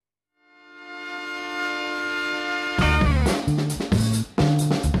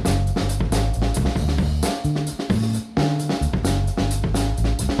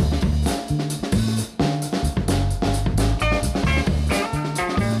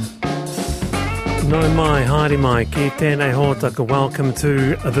No mai, haere mai, ki tēnei hōtaka. Welcome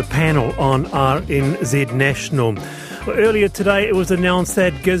to the panel on RNZ National. Well, earlier today it was announced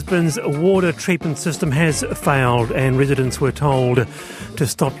that Gisborne's water treatment system has failed and residents were told to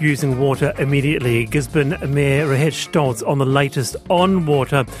stop using water immediately. Gisborne Mayor Rahesh Stoltz on the latest on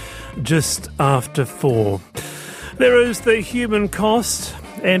water just after 4. There is the human cost,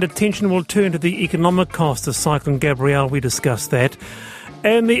 and attention will turn to the economic cost of Cyclone Gabrielle. We discussed that.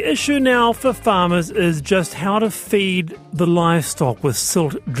 And the issue now for farmers is just how to feed the livestock with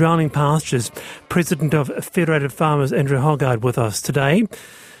silt drowning pastures. President of Federated Farmers, Andrew Hoggard, with us today.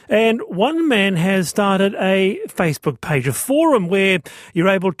 And one man has started a Facebook page, a forum where you're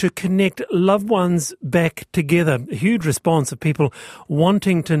able to connect loved ones back together. A huge response of people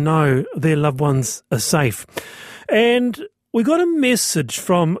wanting to know their loved ones are safe. And we got a message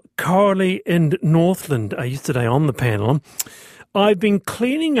from Coralie in Northland yesterday on the panel. I've been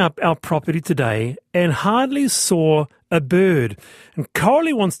cleaning up our property today and hardly saw a bird. And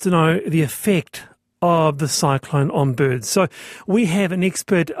Coralie wants to know the effect of the cyclone on birds. So we have an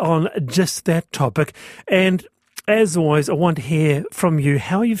expert on just that topic. And as always, I want to hear from you.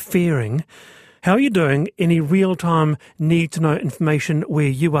 How are you faring? How are you doing? Any real-time need-to-know information where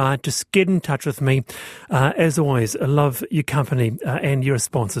you are, just get in touch with me. As always, I love your company and your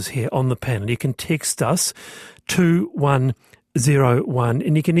responses here on the panel. You can text us 21001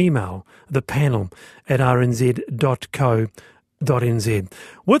 and you can email the panel at rnz.co.nz.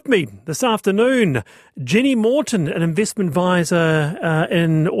 With me this afternoon, Jennie Moreton, an investment advisor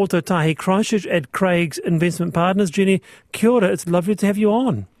in Ōtautahi Christchurch at Craig's Investment Partners. Jennie, kia ora, it's lovely to have you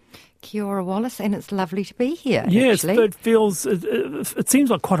on. Kia ora, Wallace, and it's lovely to be here. Yes, actually. it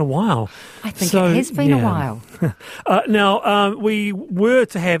seems like quite a while. I think it has been a while. Now, we were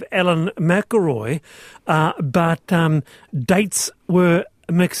to have Alan McElroy, but dates were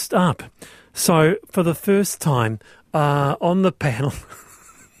mixed up. So for the first time on the panel,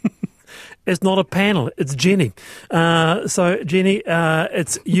 it's not a panel, it's Jennie. So Jennie,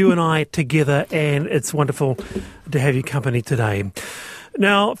 it's you and I together, and it's wonderful to have your company today.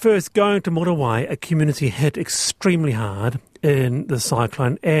 Now, first, going to Muriwai, a community hit extremely hard in the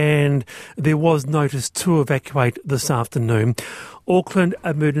cyclone, and there was notice to evacuate this afternoon. Auckland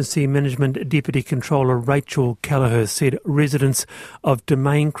Emergency Management Deputy Controller Rachel Kelleher said residents of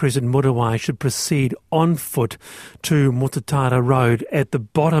Domain Crescent Muriwai should proceed on foot to Motatara Road at the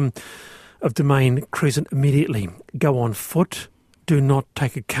bottom of Domain Crescent immediately. Go on foot. Do not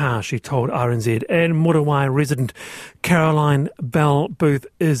take a car, she told RNZ. And Muriwai resident Caroline Bell Booth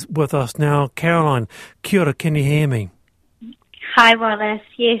is with us now. Caroline, kia ora, can you hear me? Hi, Wallace.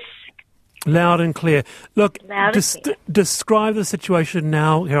 Yes. Loud and clear. Look, describe the situation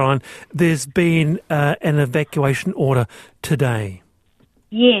now, Caroline. There's been an evacuation order today.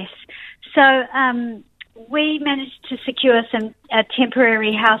 Yes. So we managed to secure a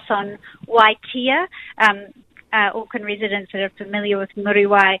temporary house on Waitia. Auckland residents that are familiar with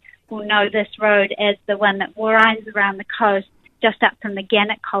Muriwai will know this road as the one that winds around the coast just up from the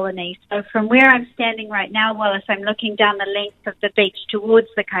Gannet colony. So from where I'm standing right now, Wallace, I'm looking down the length of the beach towards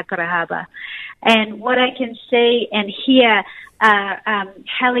the Kaikoura Harbour. And what I can see and hear are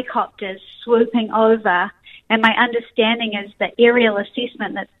helicopters swooping over. And my understanding is the aerial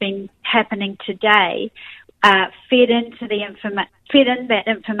assessment that's been happening today fed in that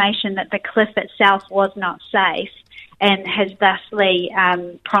information that the cliff itself was not safe, and has thusly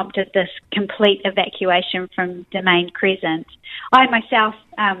prompted this complete evacuation from Domain Crescent. I myself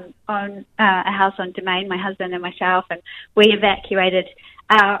own a house on Domain, my husband and myself, and we evacuated.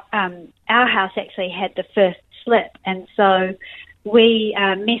 Our house actually had the first slip, and so we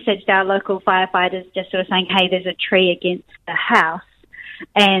messaged our local firefighters just sort of saying, hey, there's a tree against the house.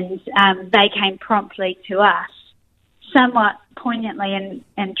 And they came promptly to us. Somewhat poignantly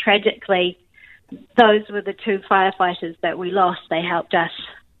and tragically, those were the two firefighters that we lost. They helped us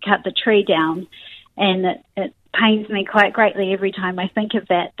cut the tree down, and it pains me quite greatly every time I think of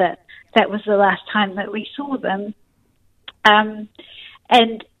that was the last time that we saw them. And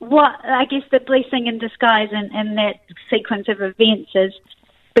what I guess the blessing in disguise in that sequence of events is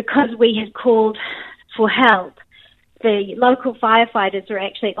because we had called for help, the local firefighters were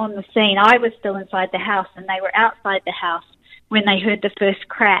actually on the scene. I was still inside the house, and they were outside the house when they heard the first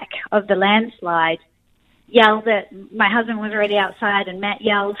crack of the landslide. Yelled at, my husband was already outside, and Matt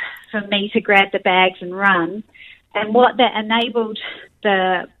yelled for me to grab the bags and run. And what that enabled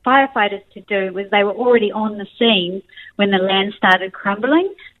the firefighters to do was they were already on the scene when the land started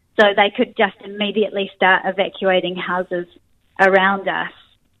crumbling, so they could just immediately start evacuating houses around us.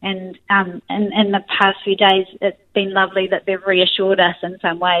 And in the past few days, it's been lovely that they've reassured us in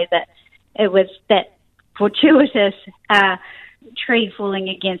some way that it was that fortuitous tree falling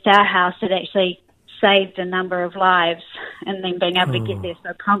against our house that actually saved a number of lives, and then being able to get there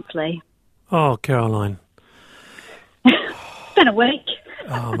so promptly. Oh, Caroline. It's been a week.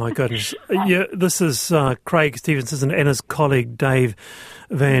 Oh, my goodness. Yeah, this is Craig Stevenson and his colleague Dave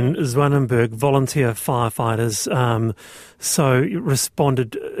Van Zwanenberg, volunteer firefighters, so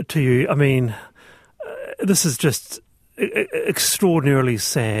responded to you. I mean, this is just extraordinarily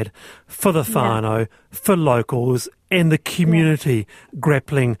sad for the whānau, for locals, and the community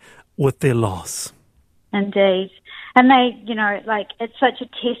grappling with their loss. Indeed. And they, it's such a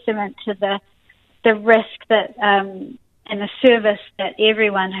testament to the risk that and the service that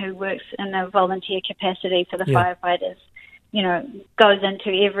everyone who works in a volunteer capacity for the firefighters, goes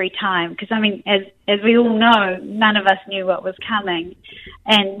into every time. Because, as we all know, none of us knew what was coming.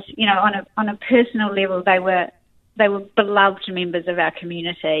 And, on a personal level, they were beloved members of our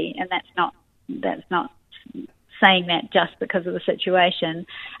community, and that's not saying that just because of the situation.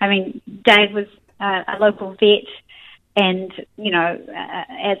 Dave was a local vet, and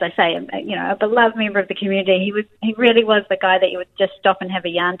as I say, a beloved member of the community. He really was the guy that you would just stop and have a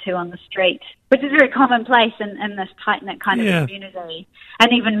yarn to on the street, which is very commonplace in this tight knit kind of community,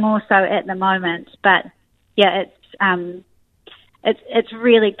 and even more so at the moment. But it's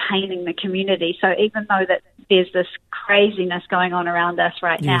really paining the community. So even though that there's this craziness going on around us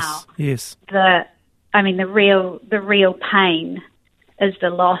right now, the real pain is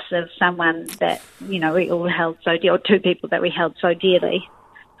the loss of someone that, we all held so dear, or two people that we held so dearly.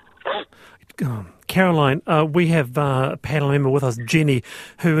 Caroline, we have a panel member with us, Jennie,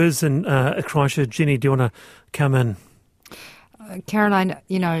 who is in Christchurch. Jennie, do you want to come in? Caroline,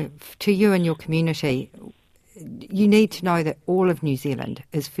 to you and your community, you need to know that all of New Zealand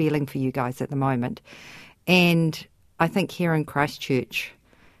is feeling for you guys at the moment. And I think here in Christchurch,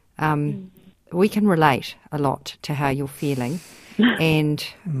 we can relate a lot to how you're feeling. And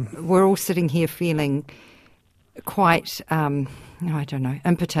we're all sitting here feeling quite,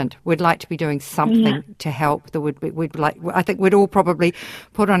 impotent. We'd like to be doing something to help. I think we'd all probably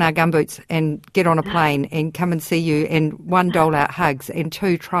put on our gumboots and get on a plane and come and see you, and one, dole out hugs, and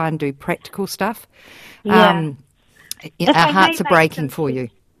two, try and do practical stuff. Our hearts are breaking for you.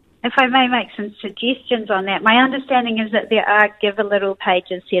 If I may make some suggestions on that, my understanding is that there are Give a Little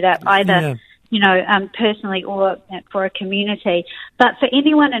pages set up, either personally or for a community. But for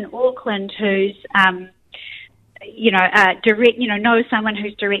anyone in Auckland who's, knows someone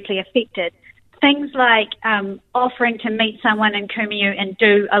who's directly affected, things like offering to meet someone in Kumeu and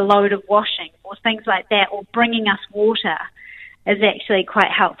do a load of washing, or things like that, or bringing us water is actually quite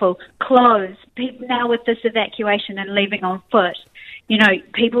helpful. Clothes. People now with this evacuation and leaving on foot,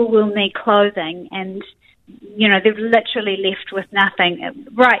 people will need clothing, and they're literally left with nothing.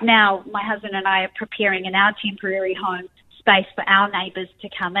 Right now, my husband and I are preparing in our temporary home space for our neighbours to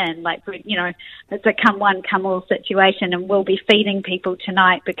come in. It's a come one, come all situation, and we'll be feeding people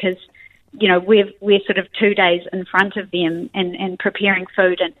tonight because, we're sort of 2 days in front of them and preparing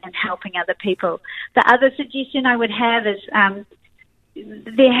food and helping other people. The other suggestion I would have is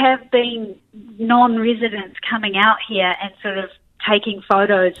there have been non-residents coming out here and sort of taking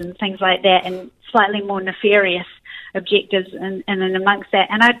photos and things like that, and slightly more nefarious objectives and amongst that.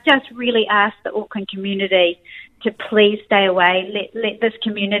 And I just really ask the Auckland community to please stay away. Let this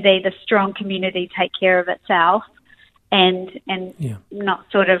community, the strong community, take care of itself, and not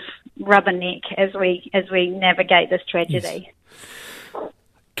sort of rubberneck as we navigate this tragedy. Yes.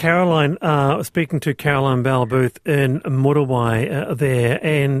 Caroline, speaking to Caroline Bell-Booth in Muriwai there,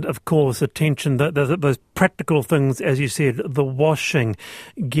 and of course attention that those practical things, as you said, the washing,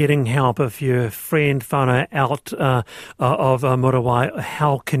 getting help. If your friend whānau out of Muriwai,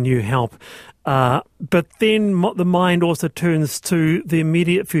 how can you help? But then the mind also turns to the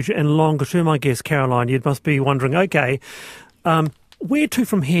immediate future and longer term, I guess, Caroline. You must be wondering, okay, where to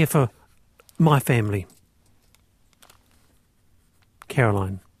from here for my family?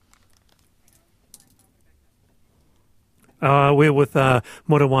 Caroline. We're with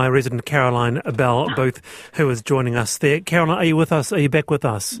Muriwai resident Caroline Bell-Booth, who is joining us there. Caroline, are you with us? Are you back with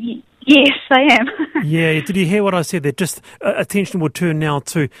us? Yes, I am. Yeah, did you hear what I said there? Just attention will turn now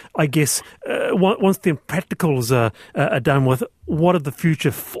to, I guess, once the practicals are done with, what are the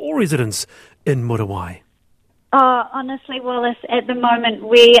future for residents in Muriwai? Oh, honestly, Wallace, at the moment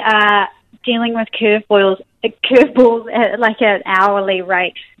we are dealing with curveballs at like an hourly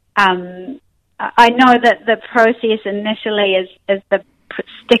rate. I know that the process initially is the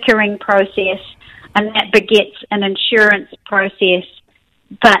stickering process, and that begets an insurance process.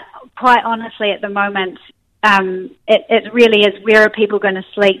 But quite honestly, at the moment, it really is, where are people going to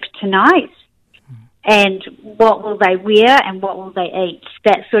sleep tonight? And what will they wear and what will they eat?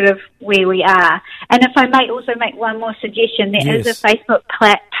 That's sort of where we are. And if I may also make one more suggestion, there is a Facebook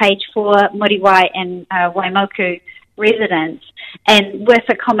page for Muriwai and Waimoku residents. And with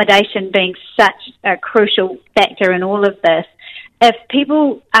accommodation being such a crucial factor in all of this, if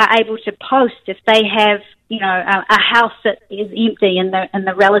people are able to post, if they have, a house that is empty in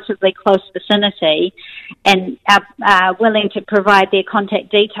the relatively close vicinity and are willing to provide their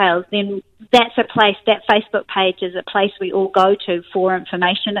contact details, then that's a place, that Facebook page is a place we all go to for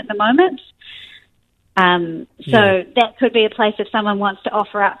information at the moment. So that could be a place if someone wants to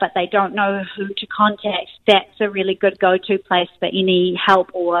offer up but they don't know who to contact, that's a really good go-to place for any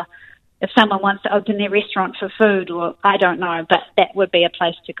help, or if someone wants to open their restaurant for food, or I don't know, but that would be a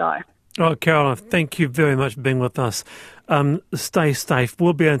place to go. Oh, Caroline, thank you very much for being with us. Stay safe.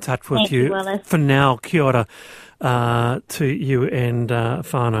 We'll be in touch with Thank you, Willis. For now, kia ora to you and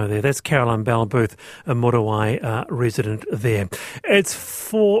whānau there. That's Caroline Bell-Booth, a Muriwai resident there. It's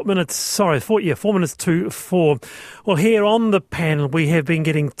 4 minutes to 4. Well, here on the panel, we have been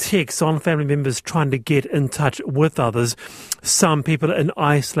getting texts on family members trying to get in touch with others. Some people in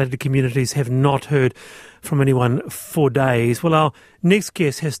isolated communities have not heard from anyone for days. Well, our next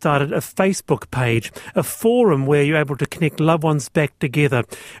guest has started a Facebook page, a forum where you're able to connect loved ones back together.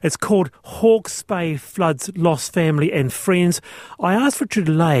 It's called Hawke's Bay Floods Lost Family and Friends. I asked Richard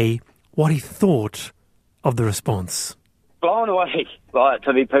Lay what he thought of the response. Blown away,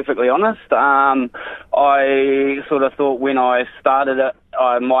 to be perfectly honest. I sort of thought when I started it,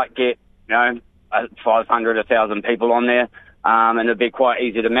 I might get, 500, 1,000 people on there. And it'd be quite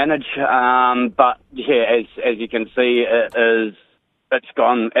easy to manage. But yeah, as you can see, it's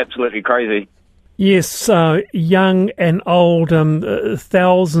gone absolutely crazy. Yes, young and old,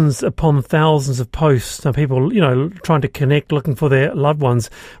 thousands upon thousands of posts. People, trying to connect, looking for their loved ones.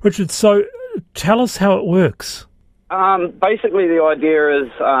 Richard, so tell us how it works. Basically, the idea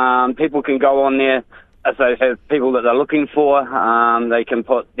is people can go on there if they have people that they're looking for. They can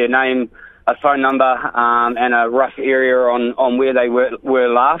put their name, a phone number, and a rough area on where they were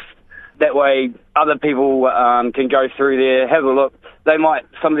last. That way, other people can go through there, have a look.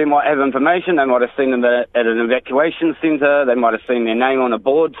 Somebody might have information. They might have seen them at an evacuation centre. They might have seen their name on a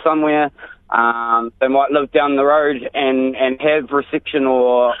board somewhere. They might live down the road and have reception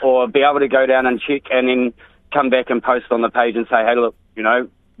or be able to go down and check and then come back and post on the page and say, hey, look,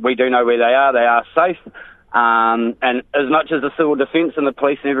 we do know where they are. They are safe. And as much as the civil defence and the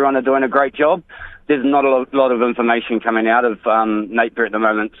police and everyone are doing a great job, there's not a lot of information coming out of Napier at the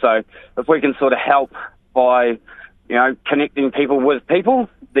moment. So if we can sort of help by, connecting people with people,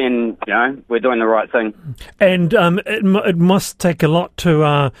 then, we're doing the right thing. And it must take a lot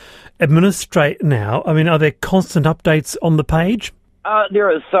to administrate now. I mean, are there constant updates on the page?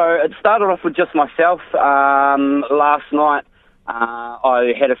 There is. So it started off with just myself. Last night,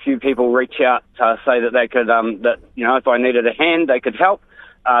 I had a few people reach out to say that they could, if I needed a hand, they could help.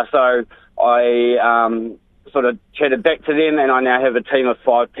 So I sort of chatted back to them, and I now have a team of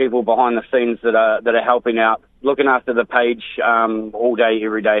 5 people behind the scenes that are helping out, looking after the page all day,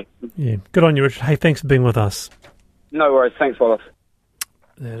 every day. Yeah, good on you, Richard. Hey, thanks for being with us. No worries. Thanks, Wallace.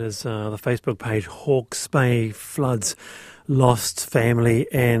 That is the Facebook page, Hawke's Bay Floods Lost Family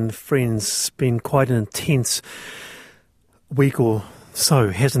and Friends. It's been quite an intense week or so,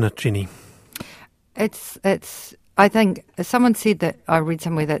 hasn't it, Jenny? It's. I think someone said that, I read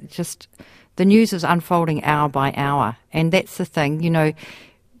somewhere, that just the news is unfolding hour by hour, and that's the thing.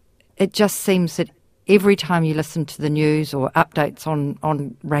 It just seems that every time you listen to the news or updates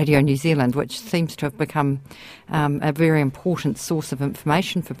on Radio New Zealand, which seems to have become a very important source of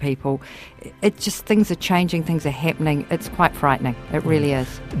information for people, things are changing, things are happening. It's quite frightening. It really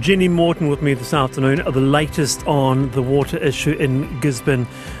is. Jennie Moreton with me this afternoon, the latest on the water issue in Gisborne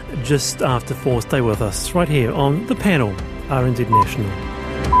just after 4. Stay with us right here on the panel, RNZ National.